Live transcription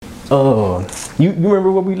You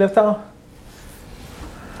remember where we left off?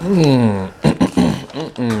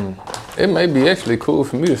 It may be actually cool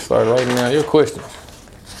for me to start writing down your questions.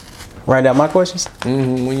 Write down my questions?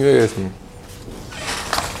 When you ask me.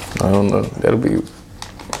 I don't know. That'll be...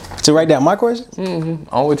 To write down my questions?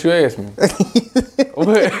 On what you asked me.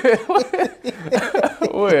 What?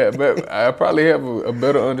 But I probably have a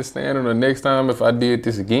better understanding the next time if I did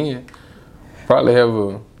this again. Probably have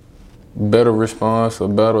a better response, a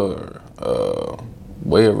better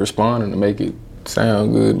way of responding to make it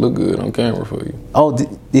sound good, look good on camera for you. Oh,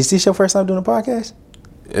 is this your first time doing a podcast?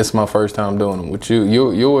 It's my first time doing them with you.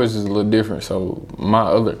 Yours is a little different. So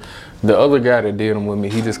the other guy that did them with me,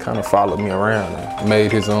 he just kind of followed me around and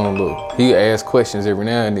made his own look. He asked questions every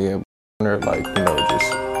now and then. They're like, you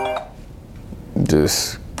know,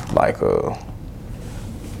 just like a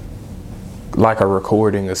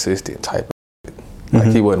recording assistant type of shit.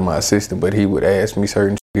 Like he wasn't my assistant, but he would ask me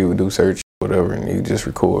certain shit, he would do search, whatever, and he just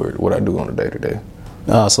record what I do on a day-to-day.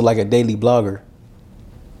 So like a daily blogger.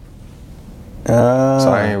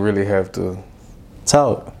 So I ain't really have to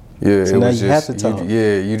talk. Yeah, so it now was you just, have to talk.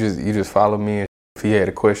 you just follow me, and if he had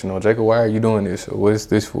a question on Jacob, why are you doing this? Or what's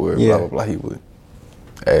this for? Yeah. Blah blah blah. He would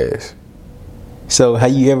ask. So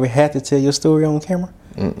have you ever had to tell your story on camera?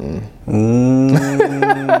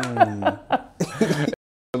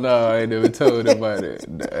 No, I ain't never told anybody.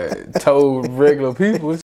 Told regular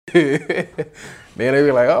people. Then they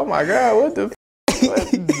be like, "Oh my God, what the?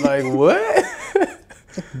 Like what?"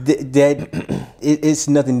 It's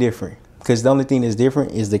nothing different, because the only thing that's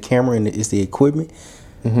different is the camera and it's the equipment.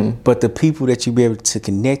 But the people that you be able to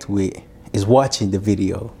connect with is watching the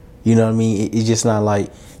video. You know what I mean? It's just not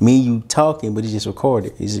like me and you talking, but it's just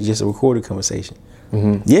recorded. It's just a recorded conversation.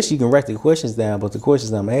 Yes, you can write the questions down, but the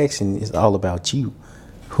questions I'm asking is all about you.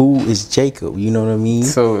 Who is Jacob? You know what I mean?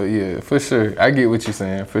 So yeah, for sure. I get what you're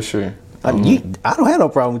saying, for sure. I don't have no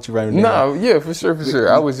problem with you writing down. No, yeah, for sure.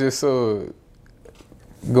 I was just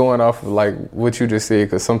going off of like what you just said,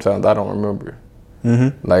 because sometimes I don't remember.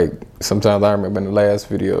 Like sometimes I remember in the last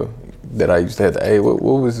video that I used to have to, hey, what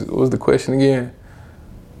was the question again?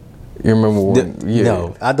 You remember when?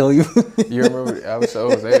 No, I don't even. You remember? I was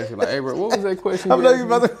asking like, hey, bro, what was that question? I'm not even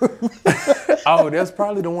about to. Oh, that's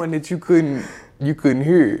probably the one that you couldn't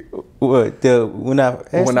hear. What? When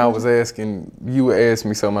I was asking, you would ask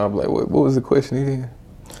me something. I'd be like, what was the question again?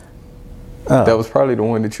 That was probably the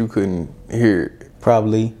one that you couldn't hear.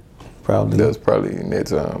 Probably. That was probably in that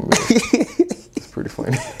time. It's pretty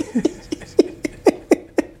funny.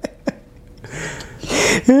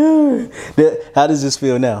 How does this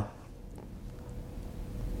feel now?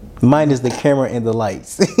 Minus the camera and the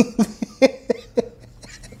lights.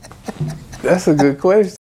 That's a good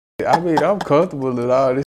question. I mean, I'm comfortable with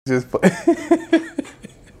all this.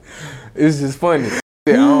 It's just funny.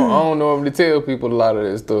 I don't normally tell people a lot of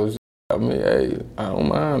this stuff. I mean, hey, I don't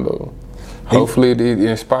mind though. Hopefully it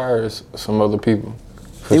inspires some other people.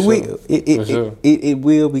 It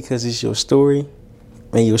will, because it's your story,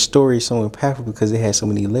 and your story is so impactful because it has so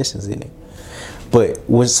many lessons in it. But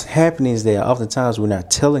what's happening is that oftentimes we're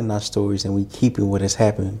not telling our stories, and we keeping what has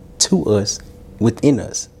happened to us within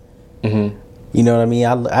us. You know what I mean?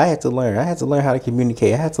 I had to learn. I had to learn how to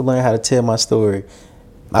communicate. I had to learn how to tell my story.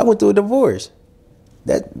 I went through a divorce.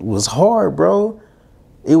 That was hard, bro.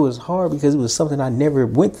 It was hard because it was something I never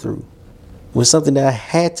went through. It was something that I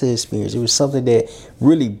had to experience. It was something that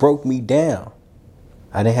really broke me down.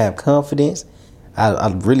 I didn't have confidence.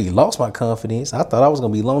 I really lost my confidence. I thought I was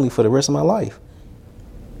going to be lonely for the rest of my life.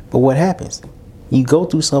 But what happens? You go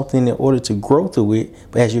through something in order to grow through it.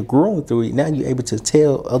 But as you're growing through it, now you're able to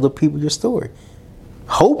tell other people your story.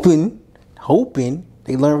 Hoping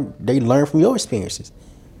they learn from your experiences.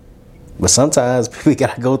 But sometimes people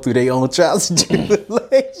got to go through their own trials and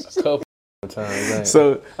tribulations. A couple of times, right?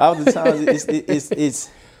 So oftentimes it's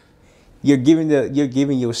you're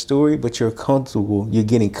giving your story, but you're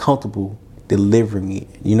getting comfortable delivering it.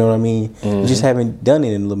 You know what I mean? You just haven't done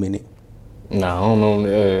it in a little minute. No, I don't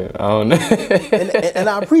know. I don't know. and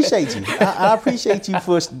I appreciate you. I appreciate you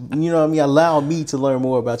for, you know what I mean, allowing me to learn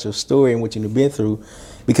more about your story and what you've been through,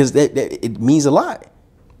 because that it means a lot.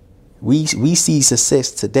 We see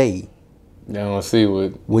success today. I don't see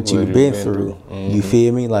what you've been through. You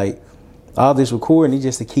feel me? Like all this recording is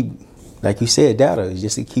just to keep, like you said, data is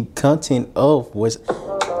just to keep content of what's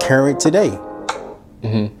current today.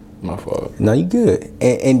 My fault. No, you good.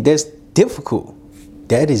 And that's difficult.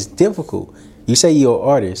 That is difficult. You say you're an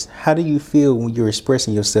artist. How do you feel when you're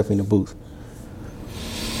expressing yourself in the booth?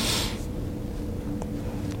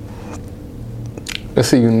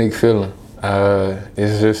 It's a unique feeling.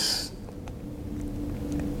 It's just,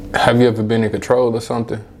 have you ever been in control of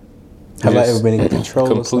something Have I ever been in control?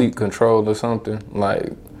 Complete control or something?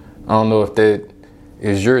 Like, I don't know if that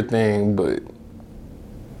is your thing, but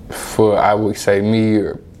for, I would say, me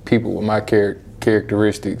or people with my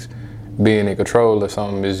characteristics, being in control of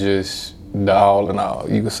something is just the all in all,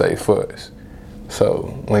 you could say, for us. So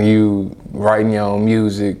when you writing your own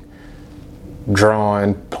music,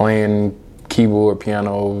 drawing, playing keyboard,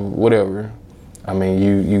 piano, whatever, I mean,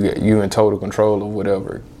 you in total control of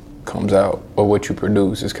whatever comes out or what you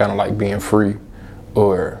produce. It's kind of like being free,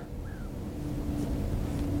 or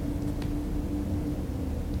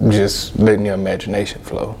just letting your imagination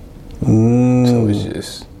flow. So it's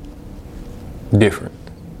just different.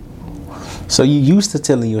 So you used to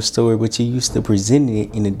telling your story, but you used to presenting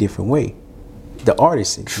it in a different way. The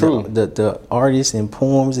artist, true. The artists and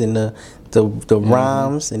poems and the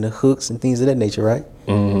rhymes and the hooks and things of that nature, right?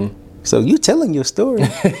 Mm-hmm. So you telling your story.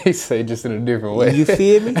 He say just in a different way. You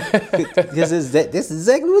feel me? Because that's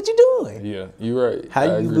exactly what you're doing. Yeah, you're right.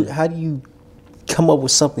 How do you come up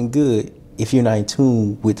with something good if you're not in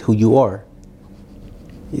tune with who you are?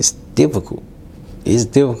 It's difficult. It's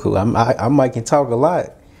difficult. I might can talk a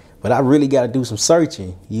lot, but I really got to do some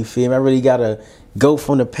searching. You feel me? I really got to go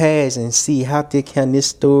from the past and see how can this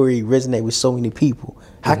story resonate with so many people.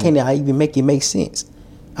 How can I even make it make sense?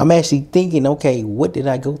 I'm actually thinking, okay, what did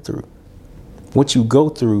I go through? What you go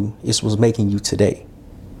through is what's making you today.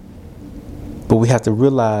 But we have to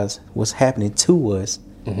realize what's happening to us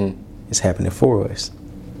is happening for us.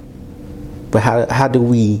 But how do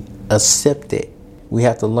we accept it? We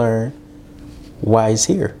have to learn why it's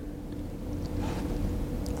here.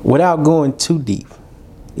 Without going too deep,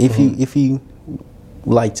 if you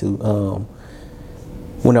like to,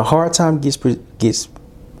 when a hard time gets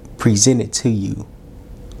presented to you,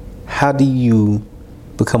 how do you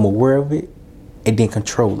become aware of it and then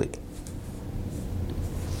control it?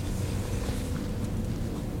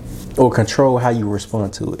 Or control how you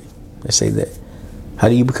respond to it. Let's say that. How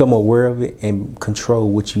do you become aware of it and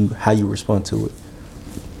control how you respond to it?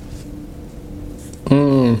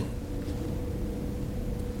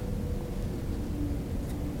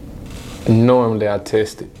 Normally I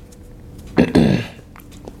test it. I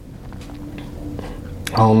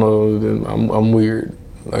don't know, I'm weird.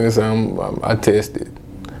 Like I said, I test it.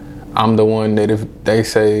 I'm the one that if they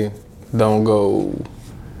say don't go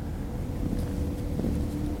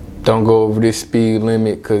over this speed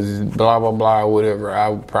limit because blah, blah, blah, whatever, I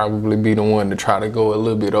would probably be the one to try to go a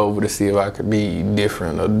little bit over to see if I could be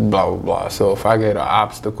different or blah, blah, blah. So if I get an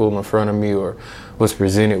obstacle in front of me or was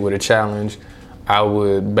presented with a challenge, I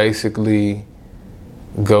would basically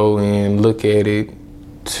go and look at it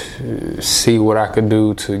to see what I could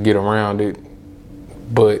do to get around it.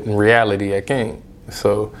 But in reality, I can't.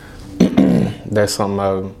 So that's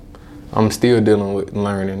something I'm still dealing with and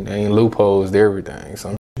learning. There ain't loopholes to everything.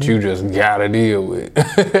 Some you just gotta deal with.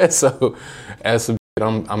 So as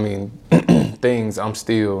things I'm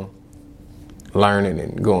still learning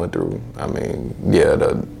and going through. I mean, yeah,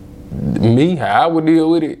 how I would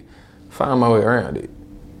deal with it, find my way around it.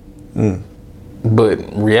 But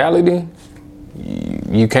reality,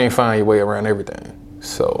 you can't find your way around everything.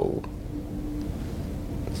 So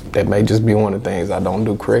that may just be one of the things I don't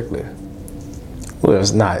do correctly. Well,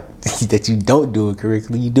 it's not that you don't do it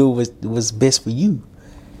correctly. You do what's best for you.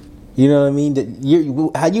 You know what I mean?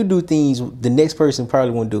 How you do things, the next person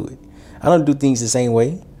probably won't do it. I don't do things the same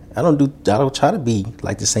way. I don't try to be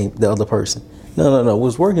like the other person. No.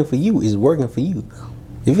 What's working for you is working for you.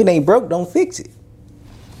 If it ain't broke, don't fix it.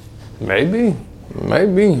 Maybe. I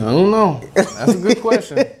don't know. That's a good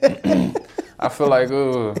question. I feel like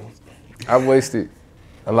I've wasted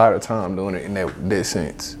a lot of time doing it in that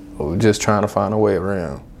sense, or just trying to find a way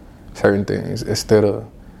around certain things instead of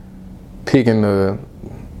picking the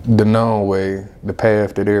known way, the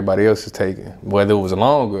path that everybody else is taking, whether it was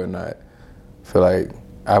longer or not. I feel like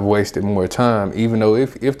I've wasted more time, even though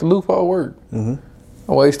if the loophole worked, I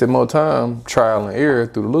wasted more time trial and error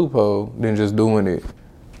through the loophole than just doing it,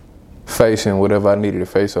 facing whatever I needed to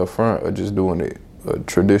face up front, or just doing it a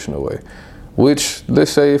traditional way. Which,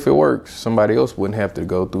 let's say if it works, somebody else wouldn't have to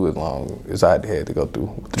go through as long as I had to go through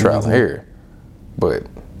with the trial and error. But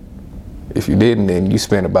if you didn't, then you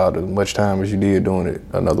spent about as much time as you did doing it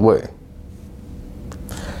another way.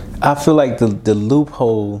 I feel like the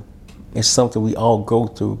loophole is something we all go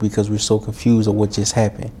through because we're so confused of what just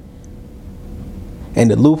happened.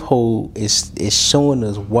 And the loophole is showing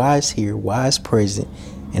us why it's here, why it's present,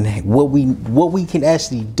 and what we can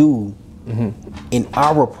actually do in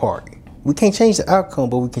our part. We can't change the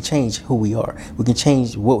outcome, but we can change who we are. We can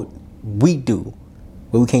change what we do,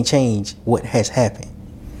 but we can't change what has happened.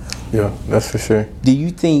 Yeah, that's for sure. Do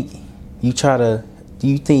you think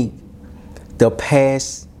the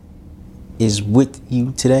past is with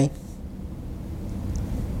you today?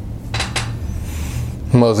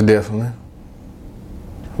 Most definitely.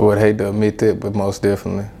 I would hate to admit that, but most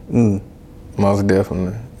definitely. Most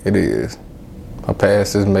definitely, it is. My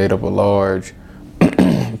past is made up a large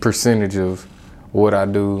percentage of what I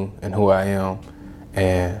do and who I am,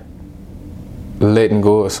 and letting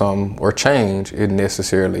go of something or change isn't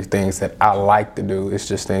necessarily things that I like to do. It's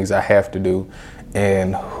just things I have to do.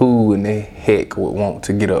 And who in the heck would want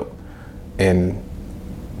to get up and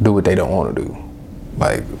do what they don't want to do?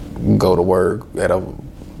 Like go to work at a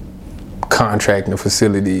contracting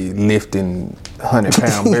facility, lifting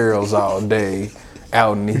 100-pound barrels all day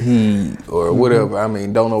out in the heat or whatever. I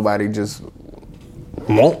mean, don't nobody just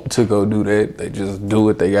want to go do that. They just do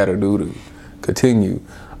what they got to do to continue.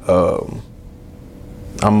 I'm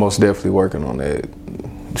most definitely working on that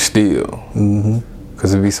still.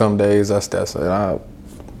 Because it'd be some days I start saying,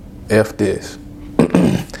 F this.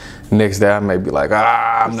 Next day I may be like,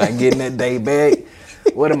 I'm not getting that day back.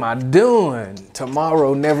 What am I doing?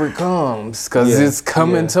 Tomorrow never comes because it's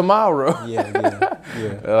coming tomorrow.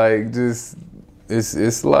 Like just,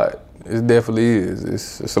 it's a lot. It definitely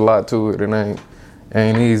is. It's a lot to it, and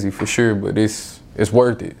ain't easy for sure, but it's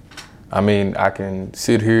worth it. I mean, I can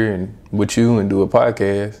sit here and with you and do a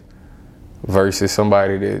podcast versus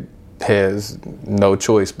somebody that has no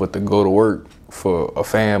choice but to go to work for a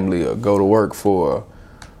family or go to work for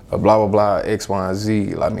a blah, blah, blah, X, Y, and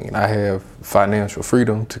Z. I mean, I have financial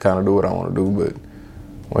freedom to kind of do what I want to do, but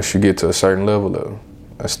once you get to a certain level of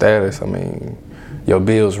status, I mean, your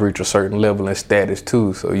bills reach a certain level in status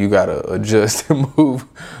too, so you got to adjust and move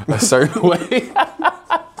a certain way.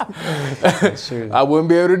 Sure. I wouldn't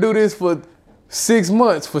be able to do this for 6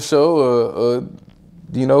 months for sure,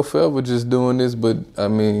 forever just doing this. But I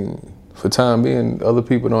mean, for time being, other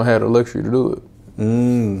people don't have the luxury to do it.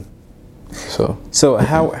 So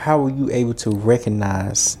how were you able to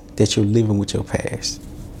recognize that you're living with your past?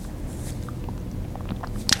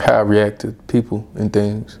 How I react to people and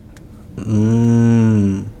things.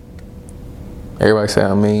 Everybody say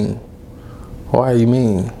I'm mean. Why are you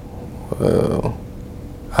mean? Well,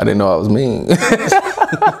 I didn't know I was mean.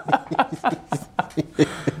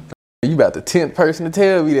 You about the 10th person to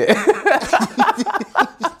tell me that.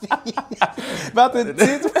 About the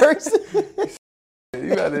 10th person?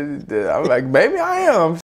 I'm like, maybe I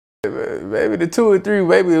am. Maybe the 2 or 3,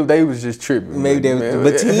 maybe they was just tripping. Maybe they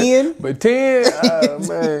was, but 10? But 10,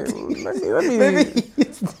 let me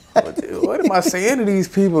what am I saying to these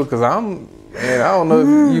people? Because I don't know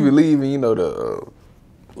if you believe in, the,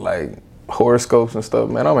 like, horoscopes and stuff,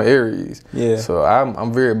 man. I'm an Aries. Yeah. So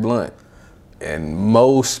I'm very blunt. And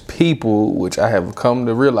most people, which I have come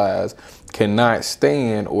to realize, cannot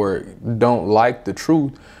stand or don't like the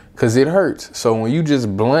truth because it hurts. So when you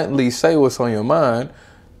just bluntly say what's on your mind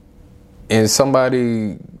and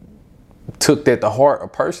somebody took that to heart or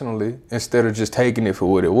personally instead of just taking it for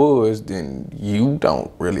what it was, then you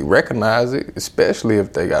don't really recognize it, especially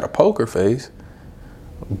if they got a poker face.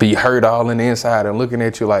 Be hurt all in the inside and looking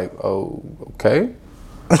at you like, oh, okay.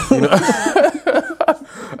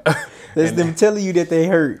 That's them telling you that they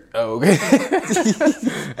hurt. Okay.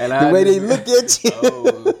 And the way they look at you.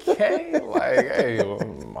 Okay. Like, hey,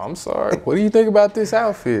 I'm sorry. What do you think about this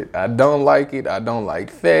outfit? I don't like it. I don't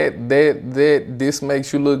like that. This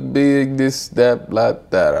makes you look big. This, that, blah,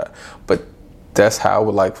 that. But that's how I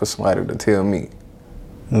would like for somebody to tell me.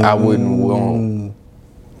 I wouldn't want.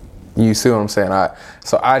 You see what I'm saying?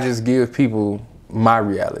 So I just give people my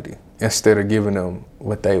reality instead of giving them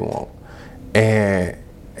what they want. And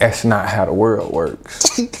that's not how the world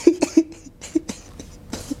works.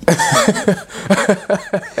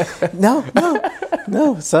 No.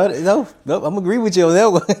 Sorry, no. I'm agree with you on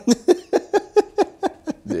that one.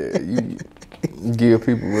 Yeah, you give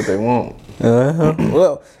people what they want.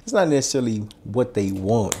 Well, it's not necessarily what they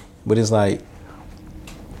want, but it's like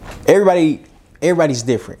everybody's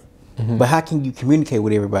different. But how can you communicate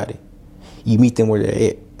with everybody? You meet them where they're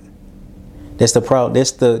at. That's the problem.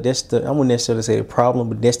 That's the. I wouldn't necessarily say the problem,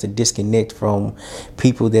 but that's the disconnect from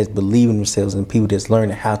people that believe in themselves and people that's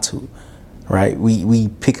learning how to. Right? We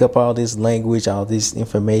pick up all this language, all this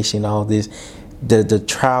information, all this the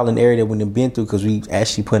trial and error that we've been through because we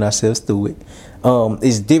actually put ourselves through it.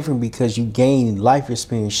 It's different because you gain life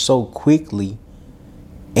experience so quickly,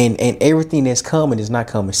 and everything that's coming is not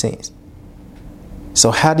common sense.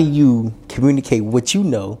 So how do you communicate what you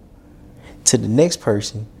know to the next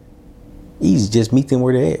person? Easy, just meet them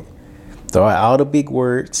where they're at. Throw out all the big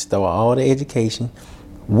words, throw out all the education.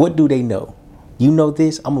 What do they know? You know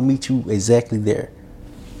this, I'm gonna meet you exactly there.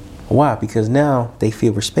 Why? Because now they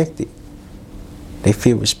feel respected. They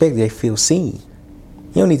feel respected. They feel seen.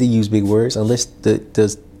 You don't need to use big words unless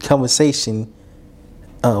the conversation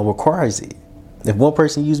requires it. If one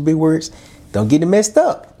person uses big words, don't get it messed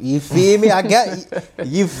up. You feel me?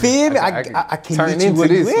 You feel me? I can turn meet you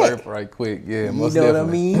where you at. Right quick. Yeah, You most know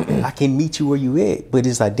definitely. what I mean? I can meet you where you at, but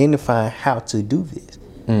it's identifying how to do this.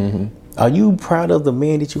 Mm-hmm. Are you proud of the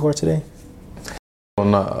man that you are today? Oh,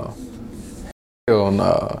 no. Hell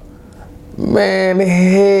no. Man,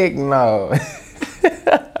 heck no.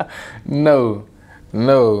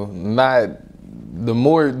 No, not the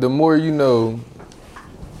more you know.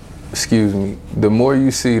 Excuse me. The more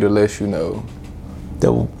you see, the less you know.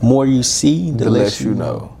 The more you see, the less you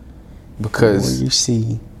know. Because the more you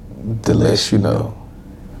see, the less you know.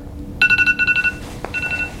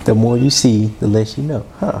 The more you see, the less you know.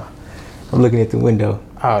 Huh? I'm looking at the window.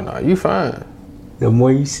 Oh no, you fine. The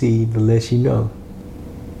more you see, the less you know.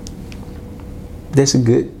 That's a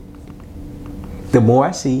good. The more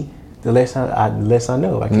I see, the less I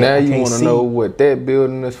know. Now you want to know what that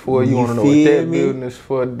building is for. You want to know what that building is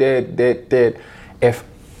for. That. If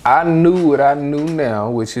I knew what I knew now,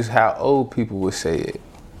 which is how old people would say it,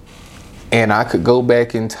 and I could go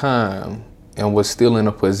back in time and was still in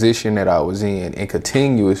a position that I was in and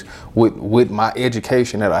continuous with my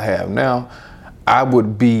education that I have now, I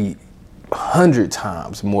would be 100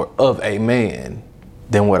 times more of a man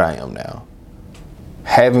than what I am now.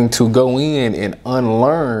 Having to go in and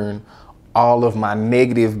unlearn all of my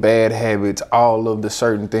negative bad habits, all of the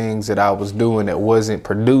certain things that I was doing that wasn't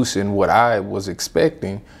producing what I was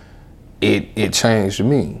expecting, it changed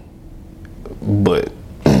me. But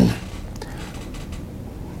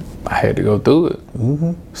I had to go through it.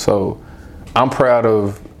 Mm-hmm. So I'm proud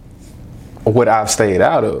of what I've stayed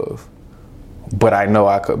out of, but I know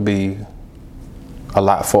I could be a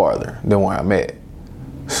lot farther than where I'm at.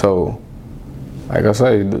 So, like I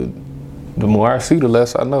say, the more I see, the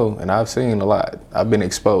less I know, and I've seen a lot. I've been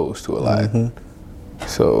exposed to a lot. Mm-hmm.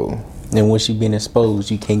 So. And once you've been exposed,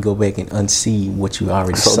 you can't go back and unsee what you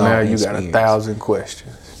already saw. So now you got 1,000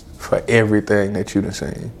 questions for everything that you done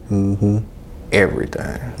seen. Mm-hmm.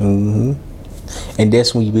 Everything. Mm-hmm. And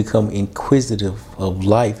that's when you become inquisitive of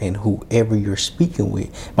life and whoever you're speaking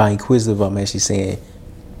with. By inquisitive, I'm actually saying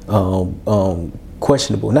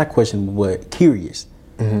questionable, not questionable, but curious.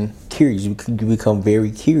 Mm-hmm. Curious. You become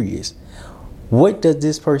very curious. What does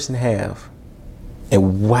this person have,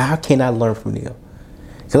 and how can I learn from them?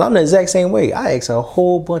 Because I'm the exact same way. I ask a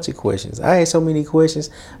whole bunch of questions. I ask so many questions.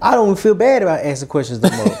 I don't even feel bad about asking questions no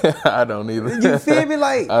more. I don't either. You feel me?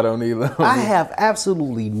 Like, I don't either. I have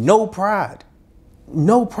absolutely no pride.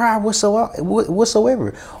 No pride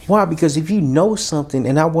whatsoever. Why? Because if you know something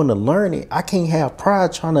and I want to learn it, I can't have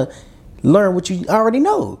pride trying to learn what you already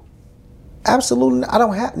know. Absolutely. I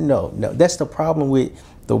don't have no. That's the problem with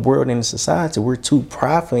the world and the society. We're too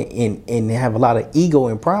prideful and have a lot of ego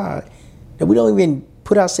and pride that we don't even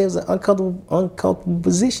put ourselves in uncomfortable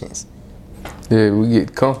positions. Yeah, we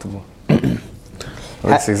get comfortable.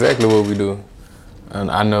 That's exactly what we do. And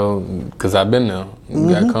I know because I've been there.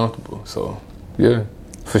 We got comfortable. So, yeah,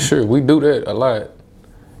 for sure. We do that a lot.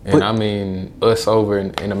 And but, I mean, us over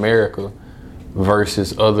in America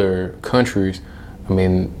versus other countries, I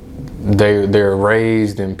mean, they're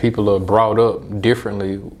raised and people are brought up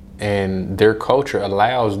differently, and their culture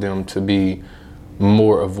allows them to be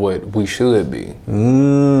more of what we should be.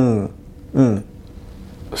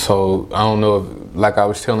 So I don't know if, like I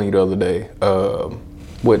was telling you the other day,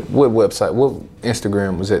 what website, what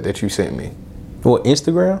Instagram was that you sent me? What,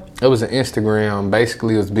 Instagram? It was an Instagram.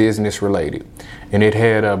 Basically, it was business related, and it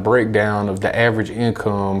had a breakdown of the average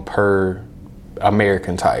income per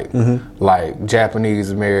American type, like Japanese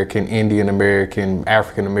American, Indian American,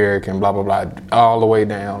 African American, blah blah blah, all the way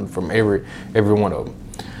down from every one of them.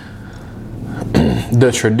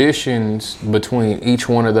 The traditions between each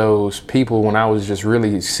one of those people, when I was just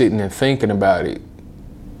really sitting and thinking about it,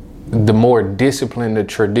 the more disciplined the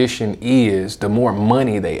tradition is, the more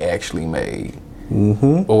money they actually made,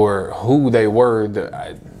 or who they were.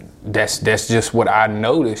 That's just what I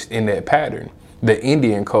noticed in that pattern. The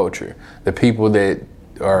Indian culture, the people that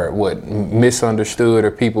are misunderstood or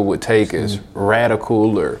people would take as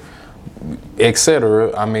radical or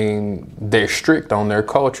etc. I mean, they're strict on their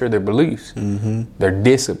culture, their beliefs. They're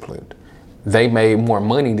disciplined. They made more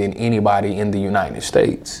money than anybody in the United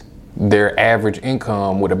States. Their average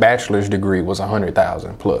income with a bachelor's degree was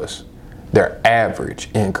 $100,000 plus. Their average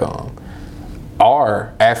income.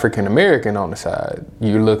 Our African American on the side,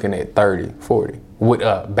 you're looking at 30, 40 with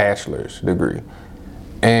a bachelor's degree.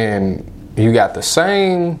 And you got the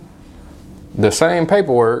same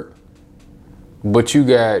paperwork, but you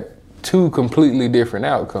got two completely different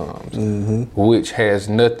outcomes, which has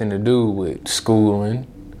nothing to do with schooling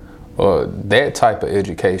or that type of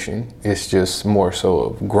education. It's just more so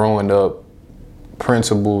of growing up,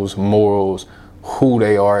 principles, morals, who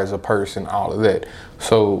they are as a person, all of that.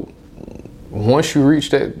 So once you reach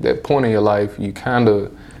that point in your life, you kind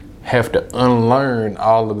of have to unlearn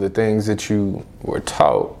all of the things that you were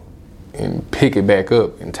taught and pick it back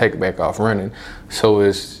up and take it back off running. So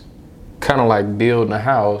it's kind of like building a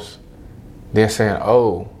house, then saying,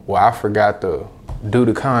 oh, well, I forgot to do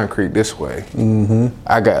the concrete this way.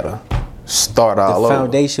 I gotta start all over. The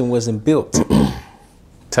foundation wasn't built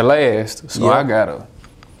to last, so I gotta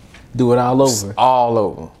do it all over. All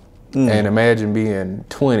over. And imagine being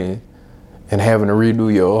 20 and having to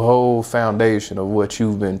redo your whole foundation of what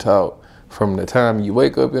you've been taught from the time you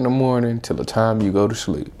wake up in the morning till the time you go to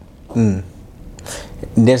sleep.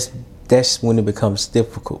 That's when it becomes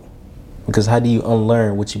difficult, because how do you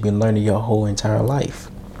unlearn what you've been learning your whole entire life?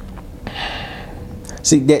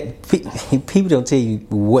 See, that people don't tell you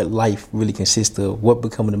what life really consists of, what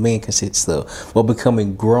becoming a man consists of, what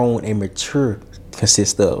becoming grown and mature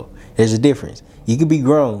consists of. There's a difference. You can be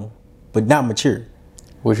grown but not mature.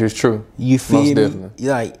 Which is true. You feel Most me? definitely.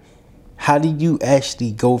 Like, how do you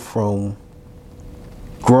actually go from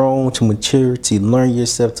grown to mature, to learn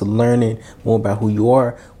yourself, to learning more about who you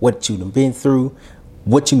are, what you've been through?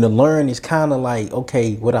 What you learn is kind of like,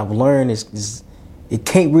 okay, what I've learned is it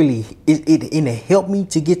can't really, it helped me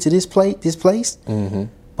to get to this place.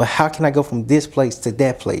 But how can I go from this place to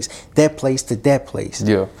that place to that place?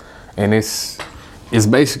 Yeah, and it's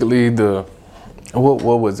basically what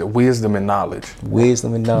was it? Wisdom and knowledge.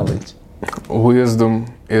 Wisdom and knowledge. Wisdom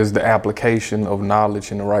is the application of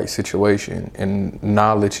knowledge in the right situation, and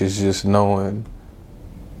knowledge is just knowing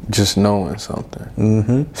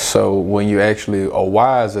something. So when you actually are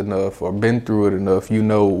wise enough or been through it enough, you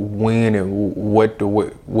know when and what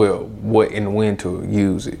and when to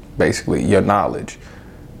use it. Basically, your knowledge.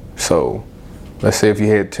 So let's say if you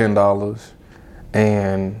had $10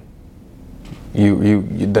 and you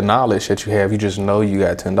the knowledge that you have, you just know you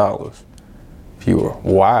got $10. If you were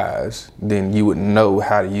wise, then you would know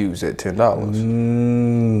how to use that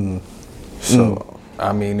 $10. So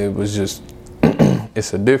I mean, it was just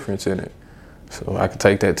it's a difference in it. So I could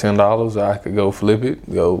take that $10, I could go flip it,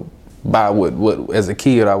 go buy what as a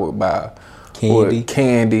kid I would buy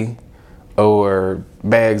candy or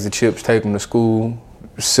bags of chips, take them to school,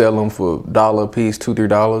 sell them for $1 a piece, $2,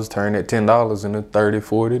 $3, turn that $10 into 30,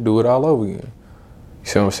 40, do it all over again. You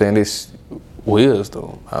see what I'm saying? It's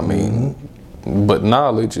wisdom. I mean, but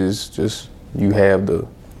knowledge is just you have the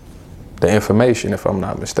information, if I'm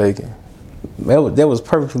not mistaken. That was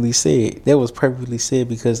perfectly said. That was perfectly said,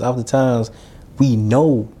 because oftentimes we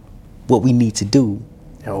know what we need to do.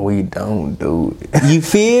 And we don't do it. You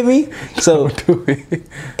feel me? So do it.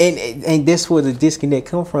 And that's where the disconnect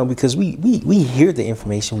come from, because we hear the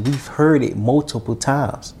information. We've heard it multiple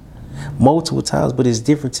times, but it's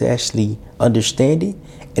different to actually understand it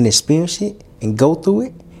and experience it and go through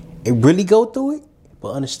it and really go through it.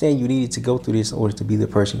 But understand you needed to go through this in order to be the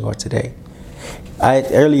person you are today.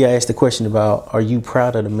 Earlier I asked the question about, are you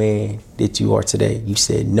proud of the man that you are today? You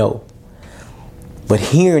said no. But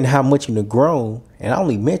hearing how much you've grown, and I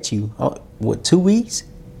only met you, 2 weeks?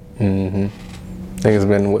 I think it's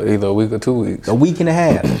been either a week or 2 weeks. A week and a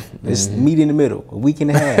half. Let's meet in the middle. A week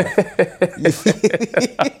and a half.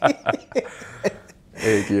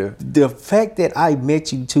 Heck yeah. The fact that I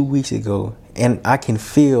met you 2 weeks ago and I can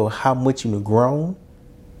feel how much you've grown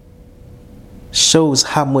shows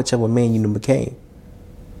how much of a man you became.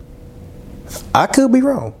 I could be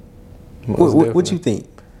wrong. What you think?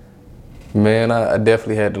 Man, I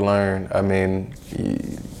definitely had to learn. I mean,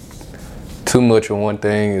 too much of one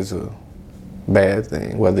thing is a bad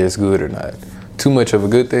thing, whether it's good or not. Too much of a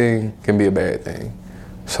good thing can be a bad thing.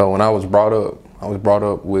 So when I was brought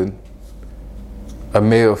up with a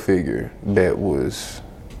male figure that was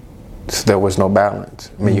no balance.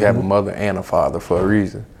 I mean, you have a mother and a father for a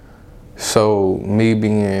reason. So me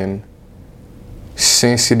being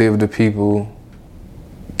sensitive to people,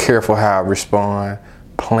 careful how I respond,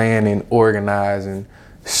 planning, organizing,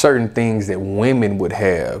 certain things that women would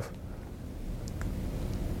have,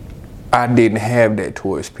 I didn't have that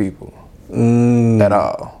towards people at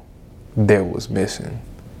all. That was missing.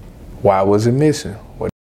 Why was it missing?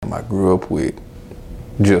 Well, I grew up with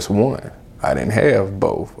just one. I didn't have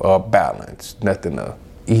both, or balance, nothing to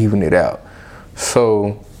even it out.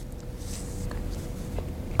 So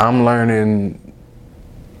I'm learning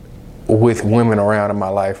with women around in my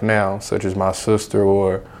life now, such as my sister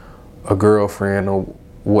or a girlfriend or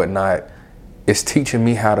whatnot, it's teaching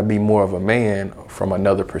me how to be more of a man from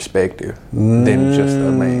another perspective than just a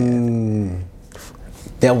man.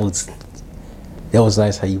 That was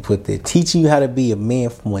nice how you put that. Teaching you how to be a man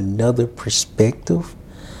from another perspective,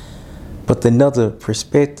 but another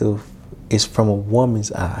perspective is from a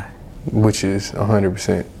woman's eye. Which is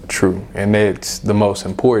 100% true. And that's the most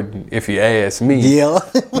important, if you ask me. Yeah.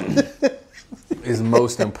 It's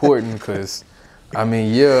most important because, I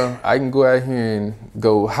mean, yeah, I can go out here and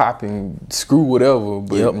go hop and screw whatever,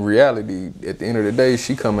 but in reality, at the end of the day,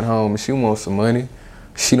 she coming home and she wants some money.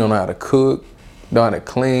 She don't know how to cook, don't know how to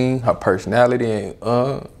clean. Her personality ain't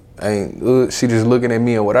she just looking at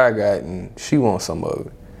me and what I got and she wants some of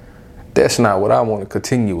it. That's not what I want to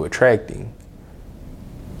continue attracting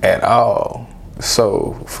at all.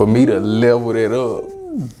 So for me to level that up,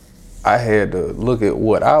 I had to look at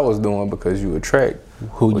what I was doing because you attract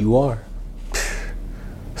who you are.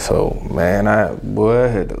 So man, I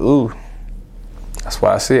had to, That's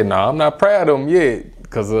why I said, no, I'm not proud of them yet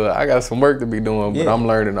because I got some work to be doing, but I'm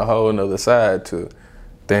learning a whole nother side to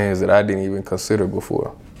things that I didn't even consider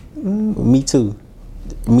before. Me too.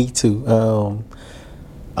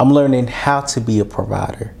 I'm learning how to be a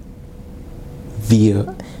provider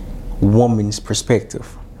via woman's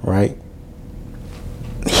perspective, right?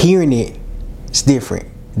 Hearing it is different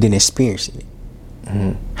than experiencing it.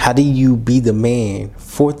 How do you be the man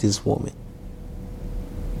for this woman?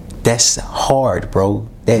 That's hard, bro.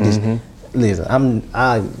 That is, listen,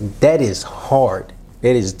 that is hard.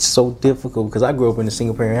 That is so difficult because I grew up in a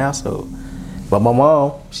single parent household. But my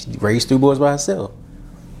mom, she raised 3 boys by herself.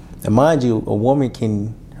 And mind you,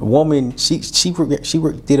 she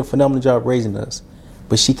did a phenomenal job raising us,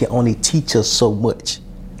 but she can only teach us so much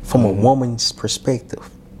from a woman's perspective.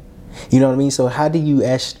 You know what I mean? So how do you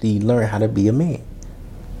actually learn how to be a man?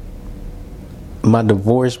 My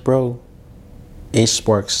divorce, bro, it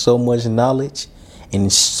sparked so much knowledge in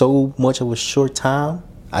so much of a short time.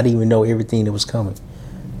 I didn't even know everything that was coming.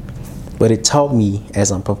 But it taught me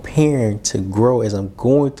as I'm preparing to grow, as I'm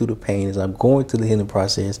going through the pain, as I'm going through the healing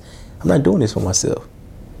process, I'm not doing this for myself.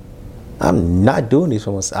 I'm not doing this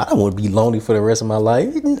for myself. I don't want to be lonely for the rest of my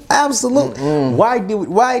life. Absolutely.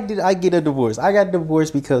 Why did I get a divorce? I got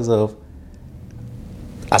divorced because of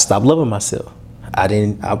I stopped loving myself. I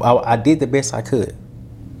did the best I could.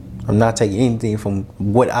 I'm not taking anything from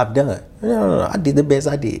what I've done. No. I did the best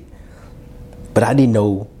I did. But I didn't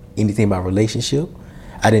know anything about relationship.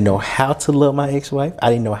 I didn't know how to love my ex-wife. I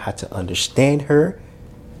didn't know how to understand her.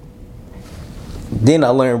 Then I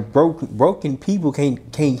learned broken people can't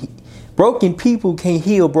heal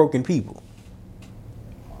broken people.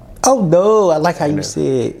 Oh no, I like how you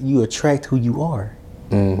said you attract who you are.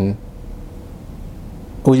 What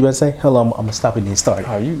was you about to say? Hold on, I'm gonna stop it and then start.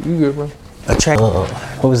 Oh, you good, bro? Attract.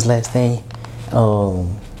 What was the last thing?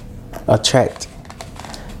 Attract.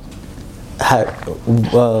 How?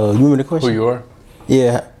 You remember the question? Who you are?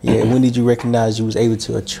 Yeah. When did you recognize you was able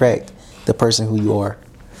to attract the person who you are?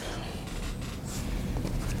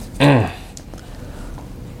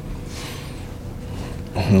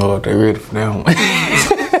 Lord, they ready for that one.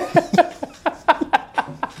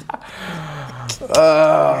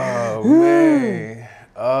 Oh man.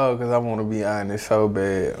 Oh, because I want to be honest so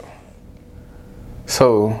bad.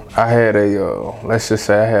 So I had let's just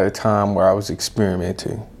say I had a time where I was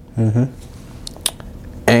experimenting.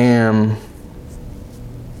 And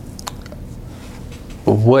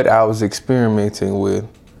what I was experimenting with,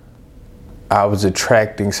 I was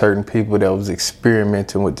attracting certain people that was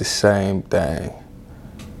experimenting with the same thing.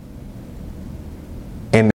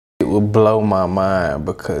 And it would blow my mind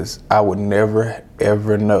because I would never,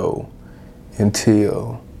 ever know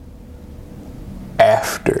until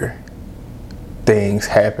after things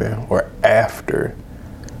happen or after.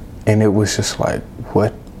 And it was just like,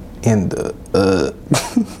 what in the,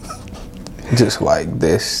 just like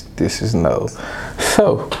this is no.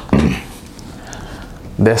 So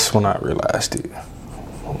that's when I realized it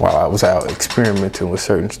while I was out experimenting with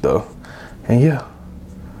certain stuff. And yeah,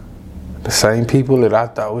 the same people that I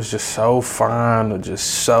thought was just so fine or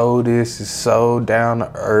just so this is so down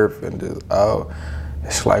to earth and just,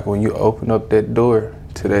 it's like when you open up that door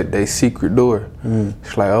to that they secret door,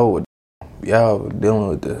 it's like, oh, y'all dealing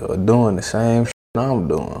with doing the same shit I'm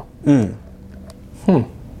doing.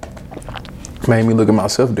 Made me look at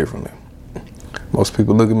myself differently. Most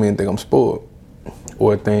people look at me and think I'm spoiled,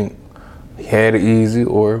 or think he had it easy,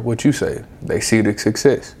 or what you say, they see the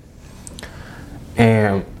success.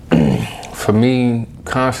 And for me,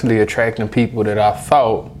 constantly attracting people that I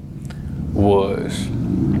thought was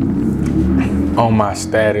on my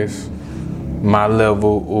status, my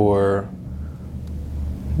level, or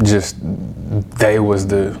just they was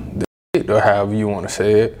the or however you want to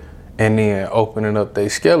say it, and then opening up their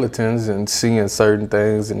skeletons and seeing certain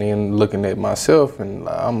things, and then looking at myself, and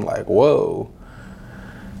I'm like, whoa.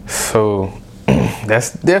 So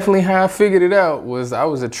that's definitely how I figured it out. Was I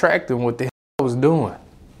was attracting what the hell I was doing,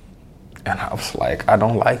 and I was like, I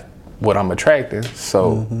don't like what I'm attracting,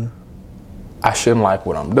 so I shouldn't like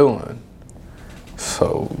what I'm doing.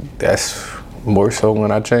 So that's more so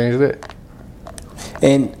when I changed it.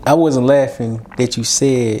 And I wasn't laughing that you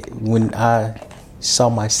said when I saw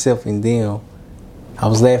myself in them. I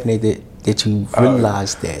was laughing at that you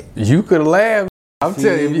realized that. You could laugh. I'm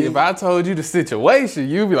telling you, if I told you the situation,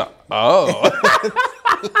 you'd be like, oh.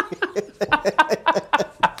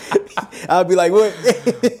 I'd be like, what?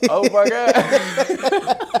 Oh my God.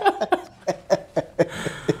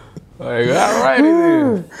 Like, all righty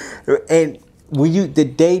then. And when the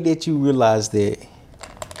day that you realized that,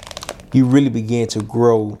 you really began to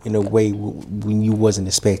grow in a way when you wasn't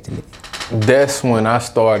expecting it. That's when I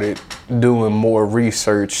started doing more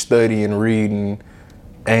research, studying, reading,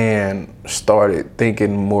 and started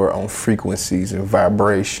thinking more on frequencies and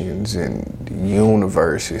vibrations and the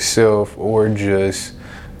universe itself, or just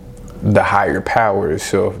the higher power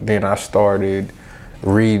itself. Then I started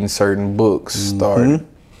reading certain books.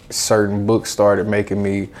 Certain books started making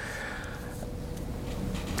me,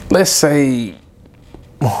 let's say,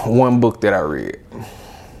 one book that I read.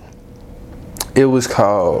 It was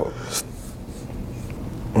called,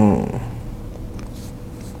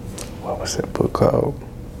 what was that book called?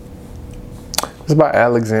 It's by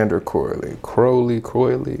Alexander Crowley,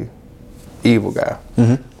 evil guy.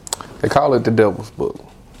 They call it the Devil's Book,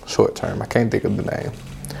 short term. I can't think of the name.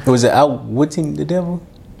 Was it outwitting the devil?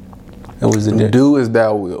 It was the Do as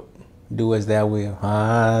thou wilt. Do as thou will.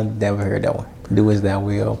 I never heard that one. Do as thou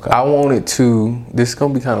will. Okay. I wanted to, this is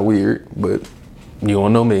going to be kind of weird, but you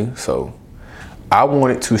don't know me, so I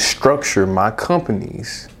wanted to structure my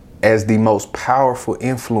companies as the most powerful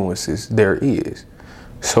influences there is.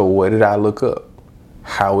 So what did I look up?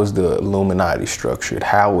 How is the Illuminati structured?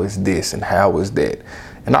 How is this and how is that?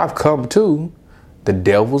 And I've come to the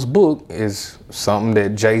Devil's Book is something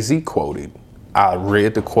that Jay-Z quoted. I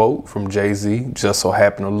read the quote from Jay-Z, just so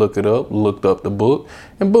happened to look it up, looked up the book,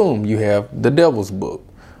 and boom, you have the Devil's Book,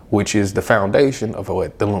 which is the foundation of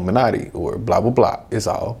what the Illuminati or blah, blah, blah is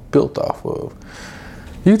all built off of.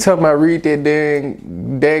 You talking about read that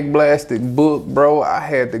dang blasted book, bro? I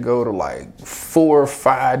had to go to like 4 or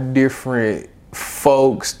 5 different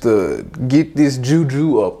folks to get this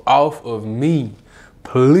juju up off of me,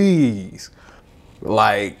 please.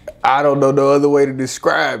 Like, I don't know no other way to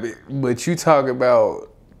describe it, but you talk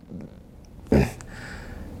about,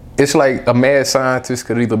 it's like a mad scientist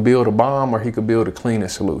could either build a bomb or he could build a cleaning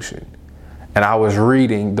solution. And I was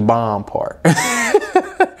reading the bomb part.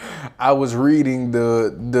 I was reading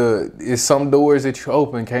it's some doors that you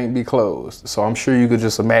open can't be closed. So I'm sure you could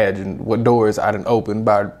just imagine what doors I didn't open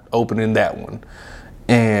by opening that one.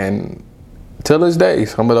 And till this day,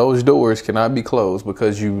 some of those doors cannot be closed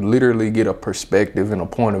because you literally get a perspective and a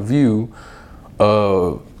point of view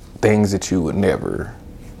of things that you would never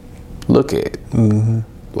look at.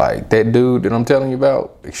 Like that dude that I'm telling you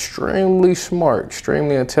about, extremely smart,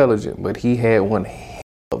 extremely intelligent, but he had one hell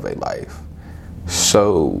of a life.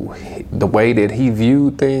 So the way that he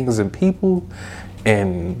viewed things and people,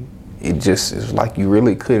 and it just is like you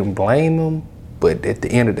really couldn't blame him. But at the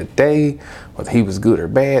end of the day, whether he was good or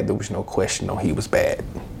bad, there was no question on he was bad.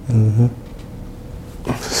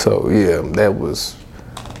 So yeah,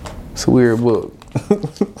 it's a weird book.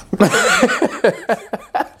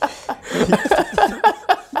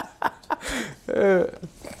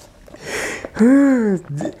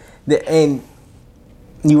 And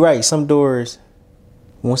you're right, some doors,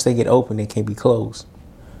 once they get open, they can't be closed.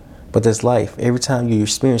 But that's life. Every time you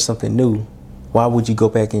experience something new, why would you go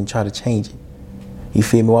back and try to change it? You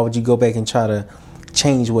feel me? Why would you go back and try to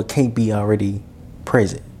change what can't be already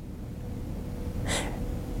present?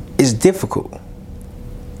 It's difficult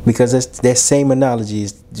because that same analogy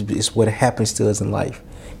is what happens to us in life.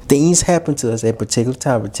 Things happen to us at a particular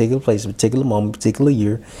time, particular place, particular moment, particular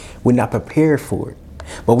year. We're not prepared for it.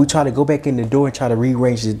 But we try to go back in the door and try to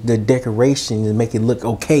rearrange the decorations and make it look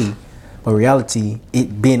okay. But in reality,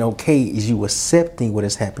 it being okay is you accepting what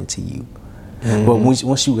has happened to you. But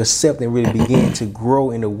once you accept and really begin to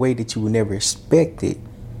grow in a way that you would never expect it,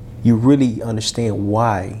 you really understand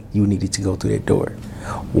why you needed to go through that door,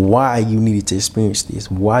 why you needed to experience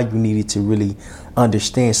this, why you needed to really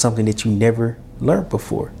understand something that you never learned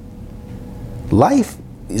before. Life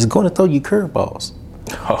is going to throw you curveballs.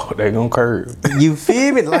 Oh, they gonna curve. You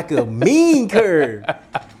feel me? Like a mean curve.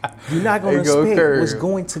 You're not going to expect what's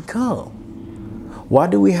going to come. Why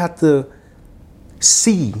do we have to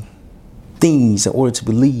see things in order to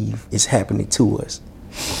believe it's happening to us?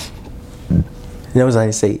 Notice I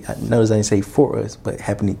didn't say for us, but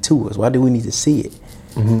happening to us. Why do we need to see it?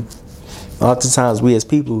 Mm-hmm. Oftentimes, we as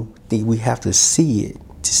people think we have to see it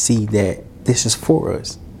to see that this is for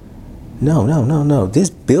us. No. This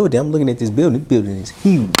building, I'm looking at this building. This building is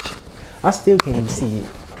huge. I still can't even see it.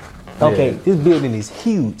 Okay, This building is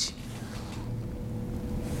huge.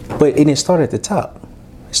 But it didn't start at the top.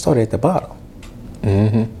 It started at the bottom.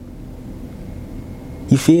 Mm-hmm.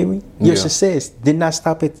 You feel me? Your success did not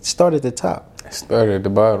start at the top. It started at the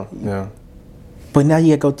bottom, yeah. But now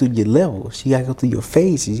you gotta go through your levels. You gotta go through your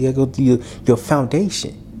phases. You gotta go through your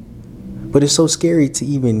foundation. But it's so scary to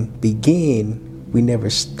even begin. We never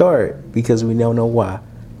start because we don't know why.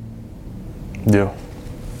 Yeah.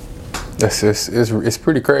 It's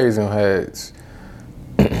pretty crazy on how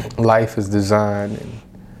life is designed, and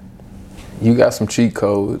you got some cheat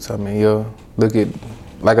codes. I mean, look at,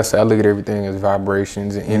 like I said, I look at everything as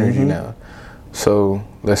vibrations and energy now. So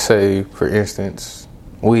let's say, for instance,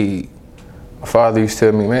 weed. My father used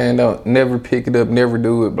to tell me, man, don't never pick it up, never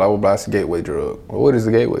do it, blah, blah, blah, it's a gateway drug. Well, what is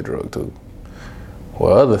a gateway drug to?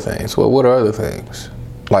 Well, other things. Well, what are other things?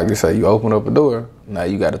 Like you say, you open up a door, now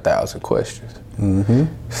you got 1,000 questions. Mm-hmm.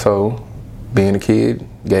 So, being a kid,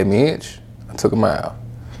 gave me an inch, I took a mile.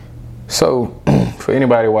 So, for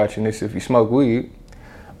anybody watching this, if you smoke weed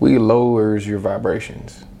lowers your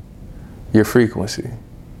vibrations, your frequency.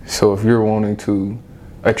 So if you're wanting to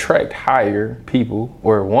attract higher people,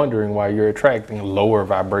 or wondering why you're attracting lower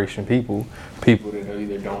vibration people that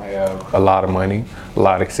either don't have a lot of money, a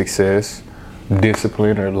lot of success,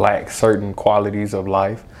 discipline, or lack certain qualities of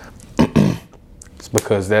life, it's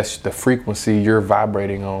because that's the frequency you're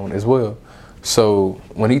vibrating on as well. So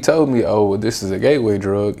when he told me, oh, this is a gateway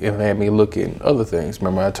drug, it made me look at other things.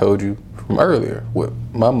 Remember I told you from earlier with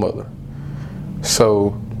my mother.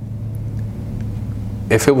 So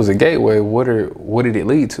if it was a gateway, what did it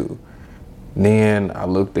lead to? Then I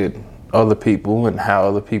looked at other people and how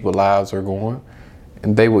other people's lives are going,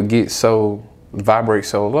 and they would vibrate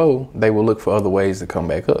so low, they would look for other ways to come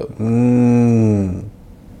back up.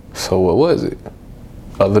 So what was it?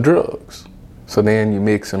 Other drugs. So then you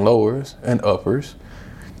mix in lowers and uppers,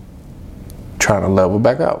 trying to level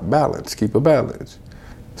back out, balance, keep a balance.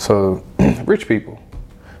 So rich people,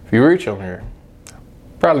 if you're rich on here,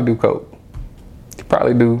 probably do coke.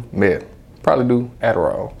 Probably do meth, probably do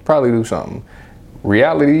Adderall, probably do something.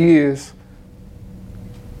 Reality is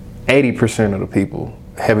 80% of the people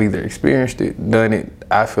have either experienced it, done it.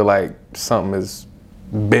 I feel like something has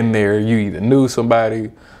been there. You either knew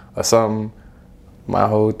somebody or something. My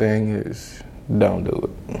whole thing is don't do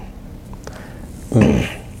it.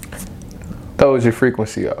 Throws your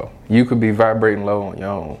frequency off. You could be vibrating low on your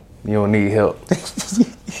own. You don't need help.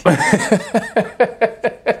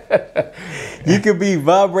 You could be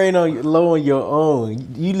vibrating low on your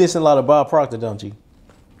own. You listen a lot of Bob Proctor, don't you?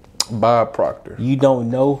 Bob Proctor. You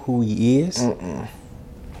don't know who he is? Mm-mm.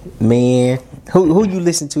 Man, who you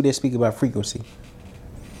listen to that speak about frequency?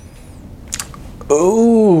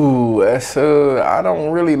 Ooh, I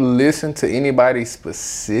don't really listen to anybody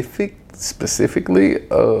specifically.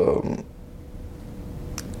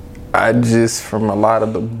 I just, from a lot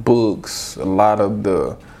of the books, a lot of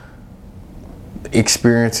the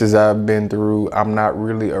experiences I've been through, I'm not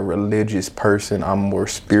really a religious person. I'm more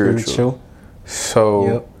spiritual.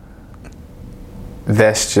 So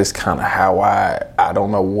that's just kind of how I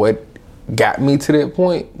don't know what got me to that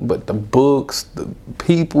point, but the books, the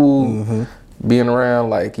people, being around,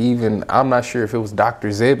 like, even, I'm not sure if it was Dr.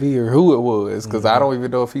 Zebi or who it was, because I don't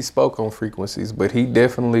even know if he spoke on frequencies, but he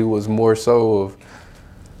definitely was more so of,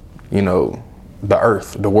 the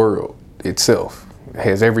earth, the world itself. It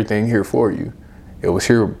has everything here for you. It was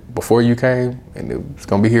here before you came, and it's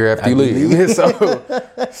gonna be here after you leave.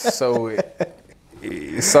 So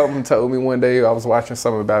something told me one day, I was watching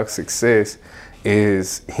something about success,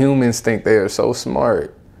 is humans think they are so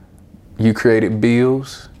smart. You created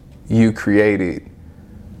bills, you created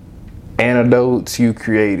antidotes, you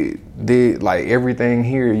created everything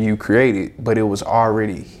here you created, but it was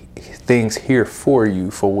already things here for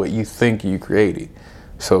you for what you think you created.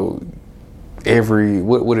 So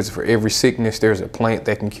what is it, for every sickness there's a plant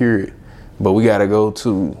that can cure it, but we got to go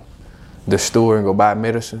to the store and go buy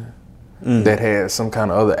medicine that has some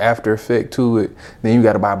kind of other after effect to it. Then you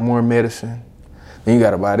got to buy more medicine, then you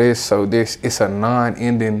got to buy this. So it's a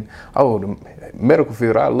non-ending. The medical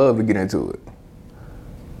field, I love to get into it.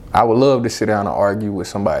 I would love to sit down and argue with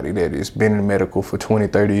somebody that has been in medical for 20,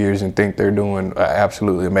 30 years and think they're doing an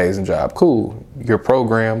absolutely amazing job. Cool, you're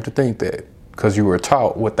programmed to think that because you were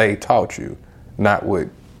taught what they taught you. not what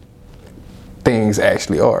things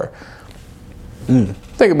actually are.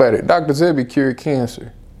 Think about it. Dr. Sebi cured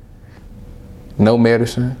cancer. No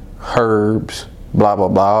medicine, herbs, blah, blah,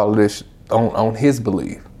 blah, all this on his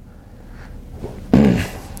belief.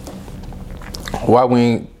 Why we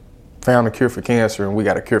ain't found a cure for cancer and we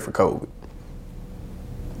got a cure for COVID?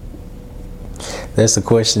 That's the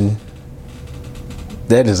question.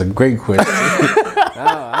 That is a great question.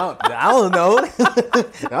 I don't know.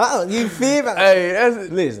 You feel me? Hey,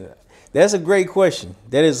 listen, that's a great question.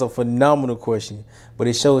 That is a phenomenal question. But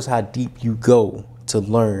it shows how deep you go to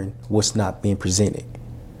learn what's not being presented,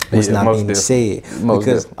 what's not being said.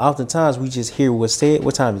 Because oftentimes we just hear what's said.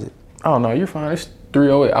 What time is it? Oh no, you're fine. It's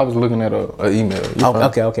 3:08. I was looking at a email.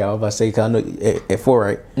 Okay. I was about to say, 'cause I know at 4,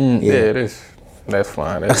 right? Yeah, it is. That's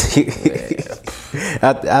fine.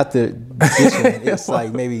 After this one, it's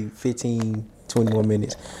like maybe 15, 20 more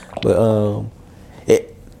minutes. But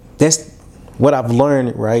that's what I've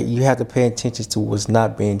learned, right? You have to pay attention to what's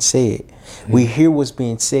not being said. We hear what's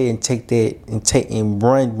being said and take that and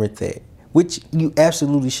run with that, which you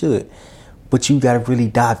absolutely should. But you got to really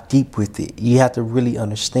dive deep with it. You have to really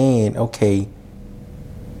understand, okay,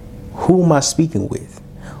 who am I speaking with?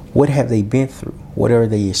 What have they been through? What are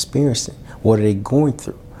they experiencing? What are they going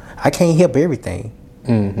through? I can't help everything,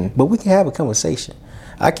 but we can have a conversation.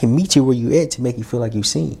 I can meet you where you at to make you feel like you're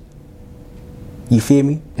seen. You feel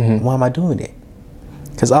me? Why am I doing that?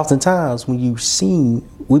 Because oftentimes when you've seen,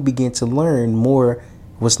 we begin to learn more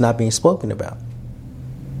what's not being spoken about.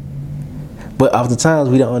 But oftentimes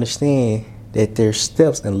we don't understand that there's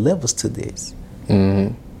steps and levels to this.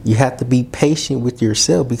 You have to be patient with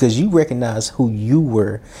yourself because you recognize who you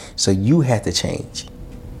were, so you had to change.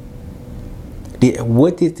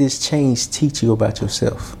 What did this change teach you about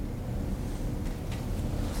yourself?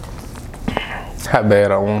 How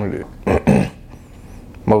bad I wanted it.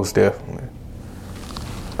 Most definitely.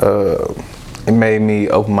 It made me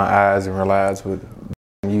open my eyes and realize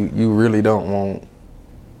you really don't want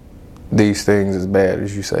these things as bad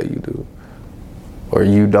as you say you do. Or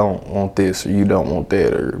you don't want this, or you don't want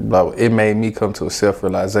that, or blah, blah. It made me come to a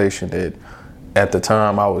self-realization that at the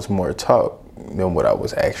time I was more taught than what I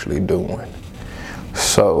was actually doing.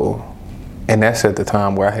 So, and that's at the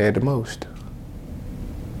time where I had the most.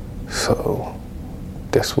 So,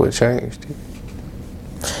 that's what changed it.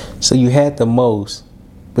 So you had the most,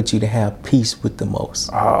 but you didn't have peace with the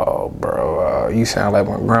most. Oh, bro, you sound like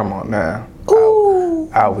my grandma now.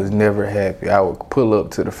 I was never happy. I would pull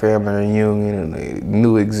up to the family reunion in a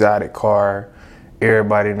new exotic car.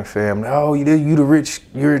 Everybody in the family, oh, you the rich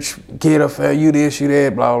kid of family, you this, you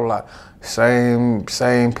that, blah, blah, blah. Same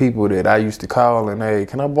people that I used to call and, hey,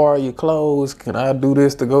 can I borrow your clothes? Can I do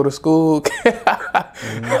this to go to school?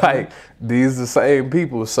 Like, these are the same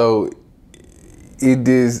people. So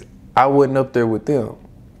I wasn't up there with them.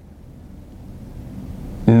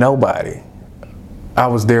 Nobody. I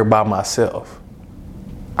was there by myself.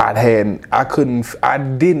 I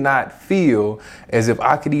did not feel as if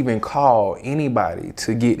I could even call anybody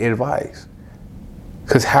to get advice.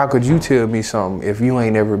 Cause how could you tell me something if you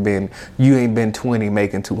ain't been 20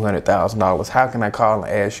 making $200,000? How can I call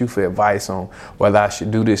and ask you for advice on whether I should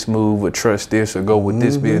do this move or trust this or go with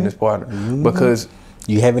this business partner? Because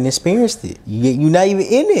you haven't experienced it. You're not even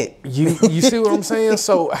in it. You see what I'm saying?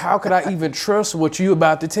 So how could I even trust what you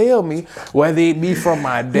about to tell me? Whether it be from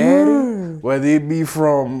my daddy, whether it be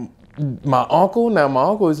from my uncle. Now my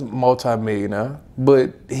uncle is multi-millionaire,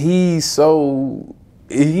 but he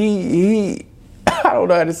I don't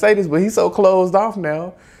know how to say this, but he's so closed off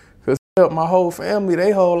now. Cause my whole family,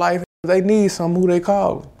 their whole life, they need something who they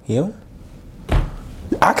call him.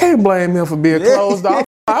 I can't blame him for being closed off.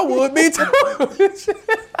 I would be too.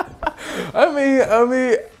 I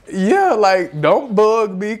mean, yeah, like, don't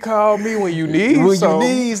bug me, call me when you need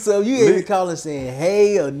something. You ain't calling saying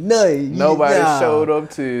hey or nothing. Nobody showed up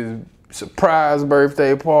to his surprise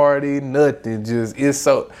birthday party, nothing. Just, it's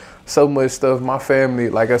so much stuff. My family,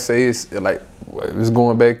 like I say, it's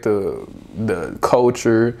going back to the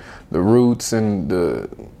culture, the roots, and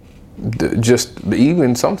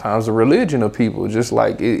even sometimes the religion of people. Just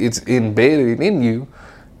like it's embedded in you.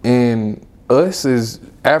 And us as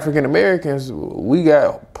African Americans, we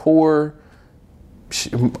got poor.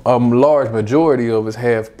 A large majority of us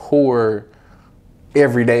have poor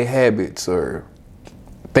everyday habits or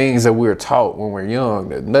things that we're taught when we're young.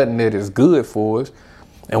 That nothing that is good for us.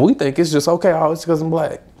 And we think it's just okay. Oh, it's because I'm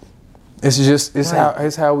black.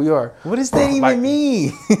 It's how we are. What does that even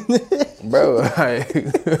mean, bro? I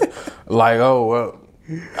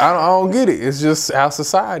don't get it. It's just how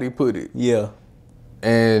society put it. Yeah,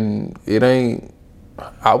 and it ain't.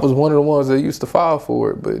 I was one of the ones that used to fall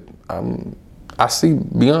for it, but I see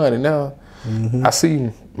beyond it now. I see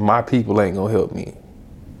my people ain't gonna help me.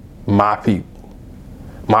 My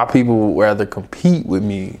people would rather compete with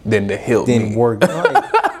me than to help me. Didn't work.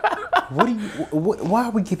 Why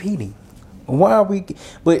are we competing? Why are we?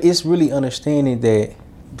 But it's really understanding that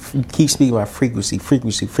you keep speaking about frequency.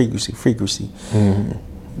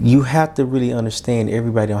 You have to really understand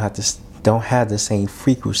everybody don't have the same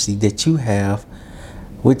frequency that you have,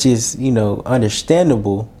 which is, you know,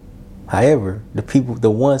 understandable. However,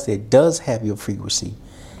 the ones that does have your frequency,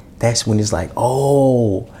 that's when it's like,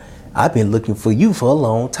 oh, I've been looking for you for a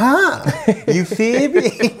long time. You feel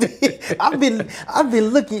me? I've been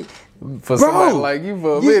looking for somebody like you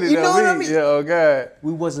for a minute. You know what I mean? Yeah, oh God.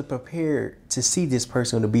 We wasn't prepared to see this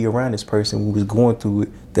person, to be around this person. We was going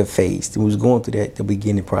through the phase. We was going through the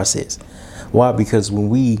beginning process. Why? Because when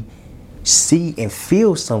we see and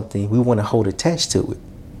feel something, we want to hold attached to it.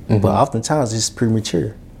 But oftentimes it's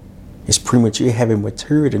premature. It's premature. You haven't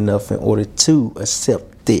matured enough in order to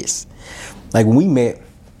accept this. Like when we met,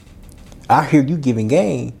 I hear you giving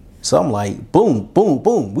game, so I'm like, boom, boom,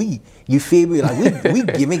 boom. You feel me? Like we